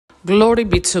Glory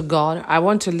be to God. I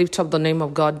want to lift up the name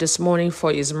of God this morning,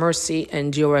 for his mercy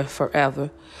endureth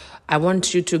forever. I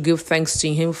want you to give thanks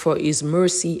to him, for his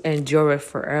mercy endureth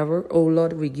forever. Oh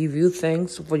Lord, we give you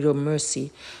thanks for your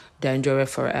mercy that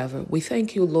endureth forever. We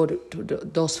thank you, Lord,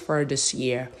 thus far this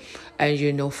year.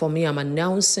 And for me, I'm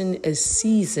announcing a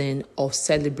season of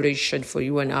celebration for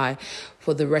you and I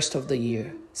for the rest of the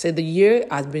year. Say the year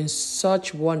has been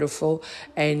such wonderful,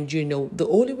 and the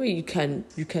only way you can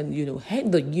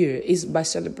end the year is by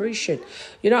celebration.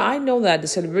 I know that the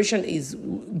celebration is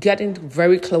getting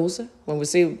very closer. When we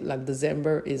say like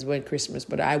December is when Christmas,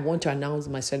 but I want to announce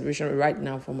my celebration right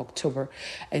now from October,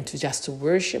 and to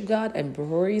worship God and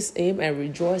praise him and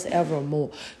rejoice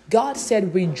evermore. God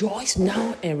said, rejoice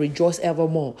now and rejoice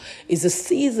evermore. It's a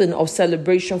season of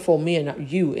celebration for me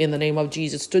and you in the name of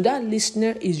Jesus. To that listener,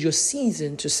 is your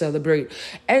season to celebrate.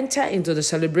 Enter into the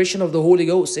celebration of the Holy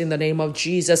Ghost in the name of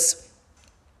Jesus.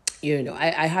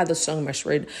 I had the song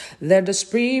read, let the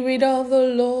Spirit of the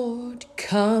Lord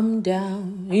come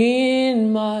down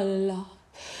in my life.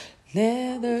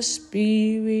 Let the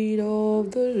Spirit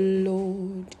of the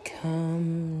Lord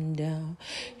come down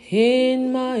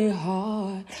in my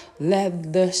heart.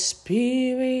 Let the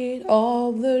Spirit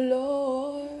of the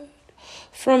Lord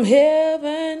from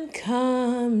heaven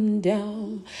come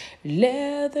down.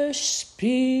 Let the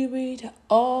Spirit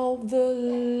of the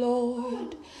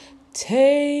Lord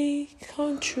take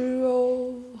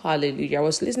control. Hallelujah. I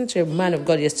was listening to a man of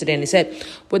God yesterday, and he said,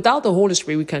 without the Holy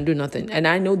Spirit, we can do nothing. And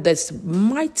I know there's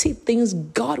mighty things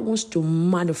God wants to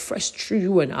manifest through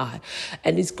you and I.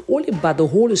 And it's only by the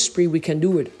Holy Spirit we can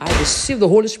do it. I receive the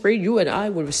Holy Spirit. You and I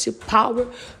will receive power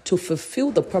to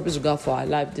fulfill the purpose of God for our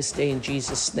life this day in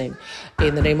Jesus' name.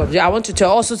 In the name of Jesus. I want to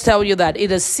also tell you that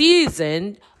it is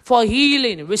season for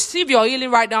healing. Receive your healing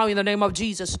right now in the name of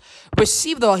Jesus.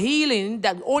 Receive the healing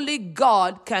that only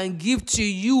God can give to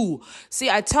you. See,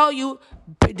 I tell you,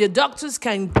 the doctors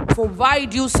can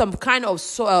provide you some kind of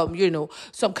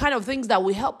some kind of things that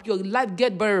will help your life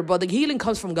get better, but the healing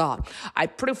comes from God. I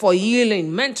pray for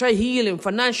healing, mental healing,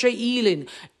 financial healing,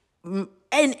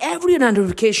 and every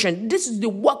identification. This is the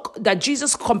work that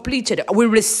Jesus completed. We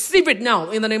receive it now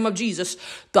in the name of Jesus.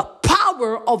 The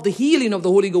power of the healing of the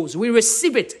Holy Ghost. We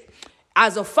receive it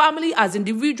as a family, as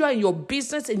individual, in your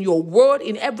business, in your word,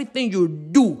 in everything you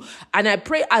do. And I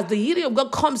pray as the healing of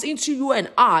God comes into you and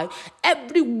I,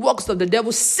 every works of the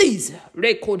devil cease.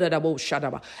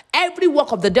 Every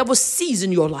work of the devil cease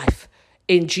in your life.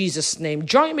 In Jesus' name.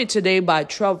 Join me today by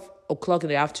 12 o'clock in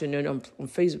the afternoon on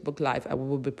Facebook Live. I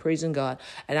will be praising God,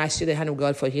 and I see the hand of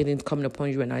God for healing coming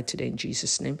upon you and I today in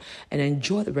Jesus' name. And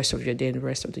enjoy the rest of your day and the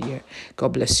rest of the year.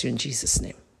 God bless you in Jesus'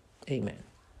 name. Amen.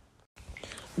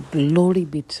 Glory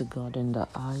be to God in the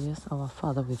highest. Our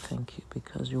Father, we thank you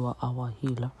because you are our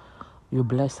healer. You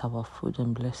bless our food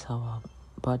and bless our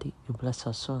body. You bless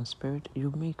our soul and spirit.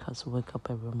 You make us wake up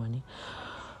every morning.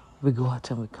 We go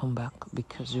out and we come back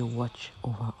because you watch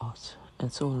over us.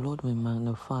 And so, Lord, we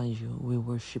magnify you, we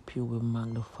worship you, we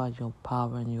magnify your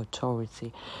power and your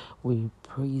authority. We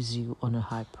praise you on a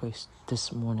high praise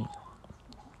this morning.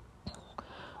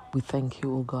 We thank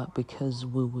you, O God, because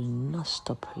we will not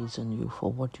stop praising you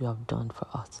for what you have done for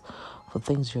us, for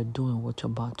things you're doing, what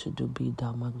you're about to do. Be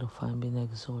thou magnified and be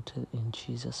exalted in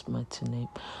Jesus' mighty name.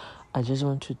 I just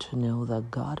want you to know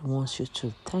that God wants you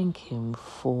to thank him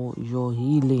for your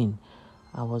healing.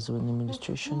 I was in the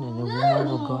administration, and a woman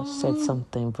of God said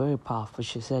something very powerful.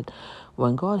 She said,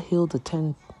 when God healed the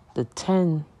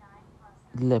 10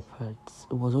 leopards,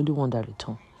 it was only one that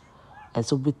returned. And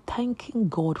so be thanking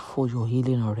God for your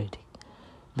healing already,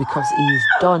 because he's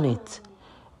done it.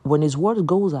 When his word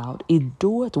goes out, he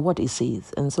doeth what he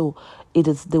says. And so it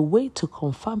is the way to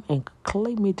confirm and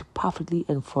claim it perfectly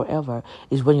and forever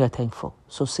is when you're thankful.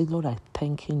 So say, Lord, I'm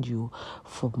thanking you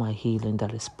for my healing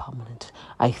that is permanent.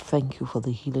 I thank you for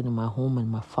the healing in my home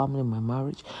and my family and my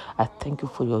marriage. I thank you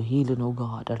for your healing, oh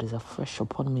God, that is afresh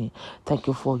upon me. Thank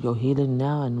you for your healing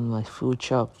now and in my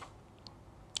future.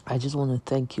 I just want to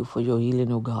thank you for your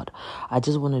healing, oh God. I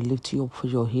just want to lift you up for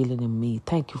your healing in me.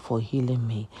 Thank you for healing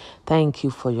me. Thank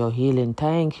you for your healing.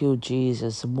 Thank you,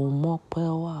 Jesus. Mo mọpẹ́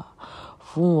wá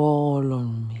fún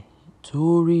Ọlọ́run mi,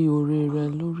 torí oore rẹ̀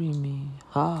lórí mi.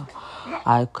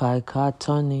 Àìkàìkà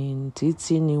tán ni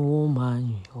títí ni wọ́n máa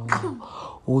yìn ọ́.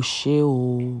 O ṣé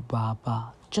o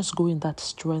Baba. Just go in that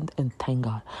strength and thank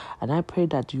God. And I pray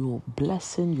that your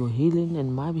blessing, your healing,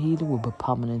 and my healing will be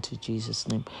permanent in Jesus'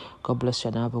 name. God bless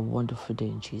you and have a wonderful day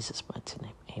in Jesus' mighty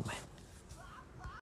name. Amen.